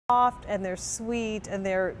soft and they're sweet and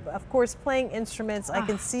they're, of course, playing instruments. I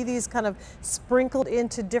can see these kind of sprinkled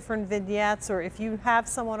into different vignettes, or if you have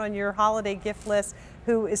someone on your holiday gift list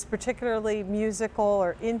who is particularly musical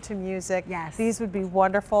or into music, yes, these would be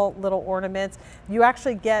wonderful little ornaments. You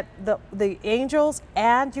actually get the angels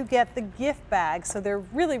and you get the gift bag, so they're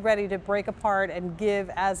really ready to break apart and give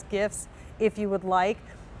as gifts if you would like.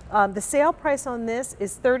 The sale price on this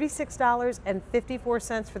is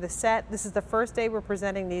 $36.54 for the set. This is the first day we're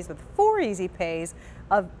presenting these with 4 easy pays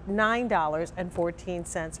of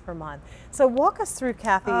 $9.14 per month. So walk us through,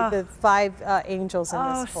 Kathy, the 5 angels in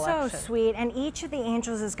this collection. Oh, so sweet. And each of the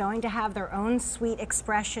angels is going to have their own sweet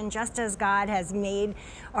expression, just as God has made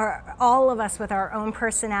all of us with our own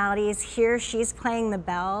personalities. Here she's playing the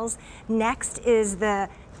bells. Next is the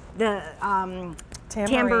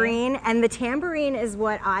tambourine, and the tambourine is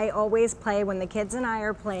what I always play when the kids and I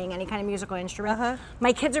are playing any kind of musical instrument.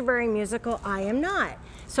 My kids are very musical, I am not.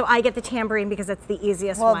 So I get the tambourine because it's the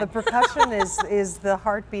easiest one. Well, the percussion is the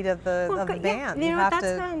heartbeat of the band. You know what,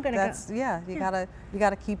 that's how I'm going to go. Yeah, you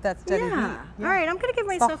gotta keep that steady beat. Yeah. All right, I'm going to give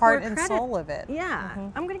myself more credit. The heart and soul of it. Yeah,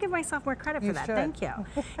 I'm going to give myself more credit for that. Should. Thank you.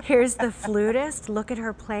 Here's the flutist. Look at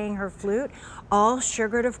her playing her flute. All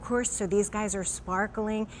sugared, of course, so these guys are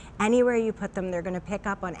sparkling. Anywhere you put them, they're going to pick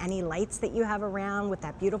up on any lights that you have around with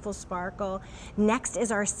that beautiful sparkle. Next is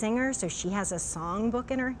our singer, so she has a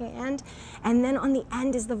songbook in her hand. And then on the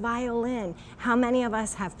end is the violin. How many of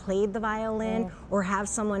us have played the violin or have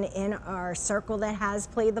someone in our circle that has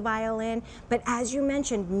played the violin? But as you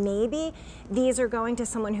mentioned, maybe these are going to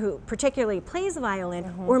someone who particularly plays the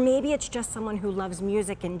violin, or maybe it's just someone who loves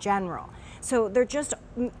music in general. So they're just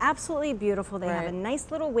absolutely beautiful. They have a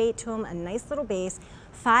nice little weight to them, a nice little base.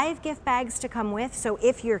 5 gift bags to come with, so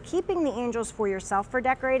if you're keeping the angels for yourself for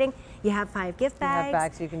decorating, you have 5 gift bags. You have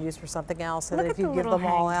bags you can use for something else, and Look if you give them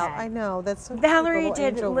all out. I know, that's so Valerie cute,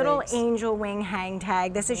 did little wings. angel wing hang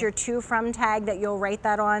tag. This is your to from tag that you'll write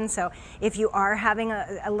that on, so if you are having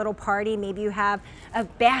a little party, maybe you have a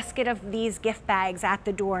basket of these gift bags at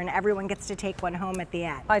the door and everyone gets to take one home at the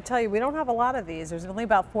end. I tell you, we don't have a lot of these. There's only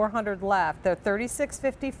about 400 left. They're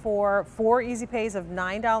 $36.54, 4 easy pays of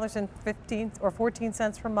 $9.14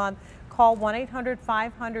 per month. Call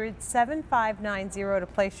 1-800-500-7590 to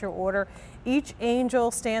place your order. Each angel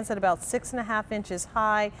stands at about 6.5 inches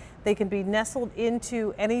high. They can be nestled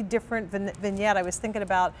into any different vignette. I was thinking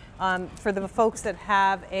about for the folks that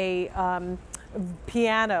have a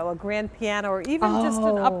piano, a grand piano, or even just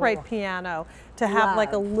an upright piano, to have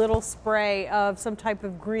like a little spray of some type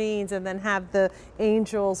of greens and then have the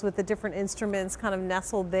angels with the different instruments kind of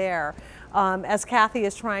nestled there. As Kathy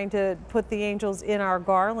is trying to put the angels in our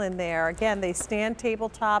garland there, again, they stand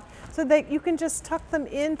tabletop so that you can just tuck them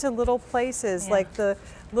into little places like the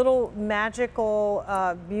little magical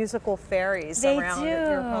musical fairies around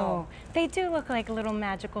your home. They do look like little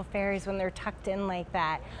magical fairies when they're tucked in like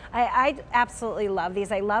that. I absolutely love these.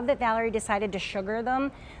 I love that Valerie decided to sugar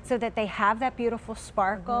them so that they have that beautiful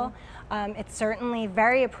sparkle. It's certainly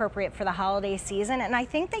very appropriate for the holiday season, and I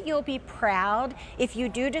think that you'll be proud if you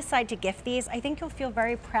do decide to gift these. I think you'll feel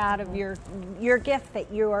very proud of your gift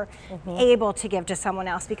that you're able to give to someone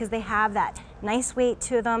else, because they have that nice weight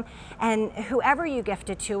to them, and whoever you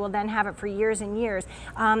gift it to will then have it for years and years.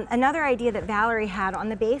 Another idea that Valerie had, on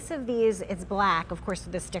the base of these, it's black. Of course,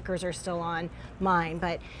 the stickers are still on mine,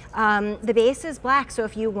 but the base is black, so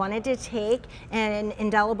if you wanted to take an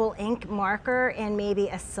indelible ink marker and maybe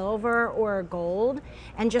a silver or a gold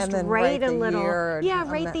and just write a little,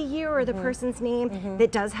 write the year or the person's name,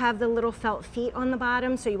 that does have the little felt feet on the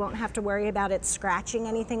bottom, so you won't have to worry about it scratching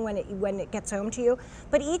anything when it gets home to you.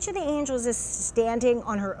 But each of the angels is standing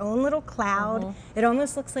on her own little cloud. It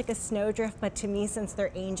almost looks like a snowdrift, but to me, since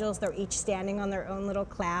they're angels, they're each standing on their own little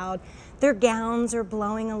cloud. Their gowns are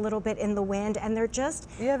blowing a little bit in the wind, and they're just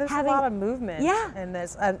there's a lot of movement in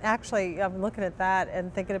this. And actually, I'm looking at that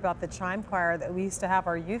and thinking about the chime choir that we used to have.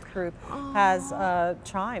 Our youth group has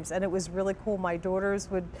chimes, and it was really cool. My daughters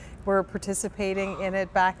were participating in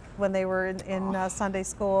it back when they were in Sunday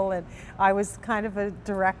school, and I was kind of a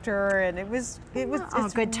director, and it's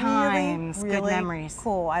good times, really good memories.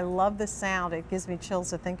 Cool. I love the sound. It gives me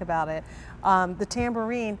chills to think about it. The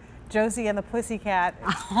tambourine, Josie and the Pussycat.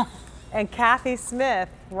 And Kathy Smith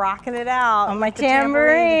rocking it out on my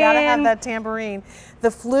tambourine. You gotta have that tambourine.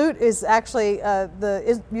 The flute is actually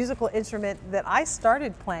the musical instrument that I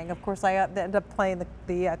started playing. Of course, I ended up playing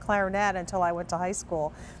the clarinet until I went to high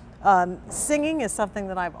school. Singing is something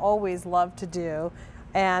that I've always loved to do.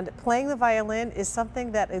 And playing the violin is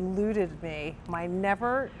something that eluded me. I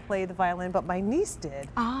never played the violin, but my niece did.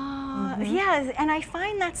 Yeah, and I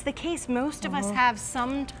find that's the case. Most of us have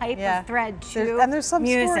some type of thread to and there's some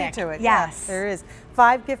music. story to it. Yes, there is.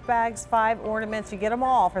 5 gift bags, 5 ornaments. You get them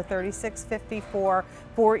all for $36.50 for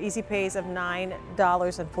 4 easy pays of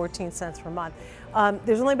 $9.14 per month.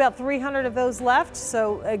 There's only about 300 of those left,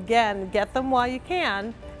 so again, get them while you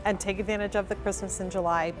can and take advantage of the Christmas in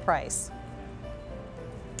July price.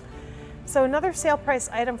 So another sale price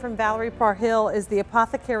item from Valerie Parhill is the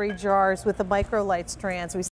apothecary jars with the microlight strands. We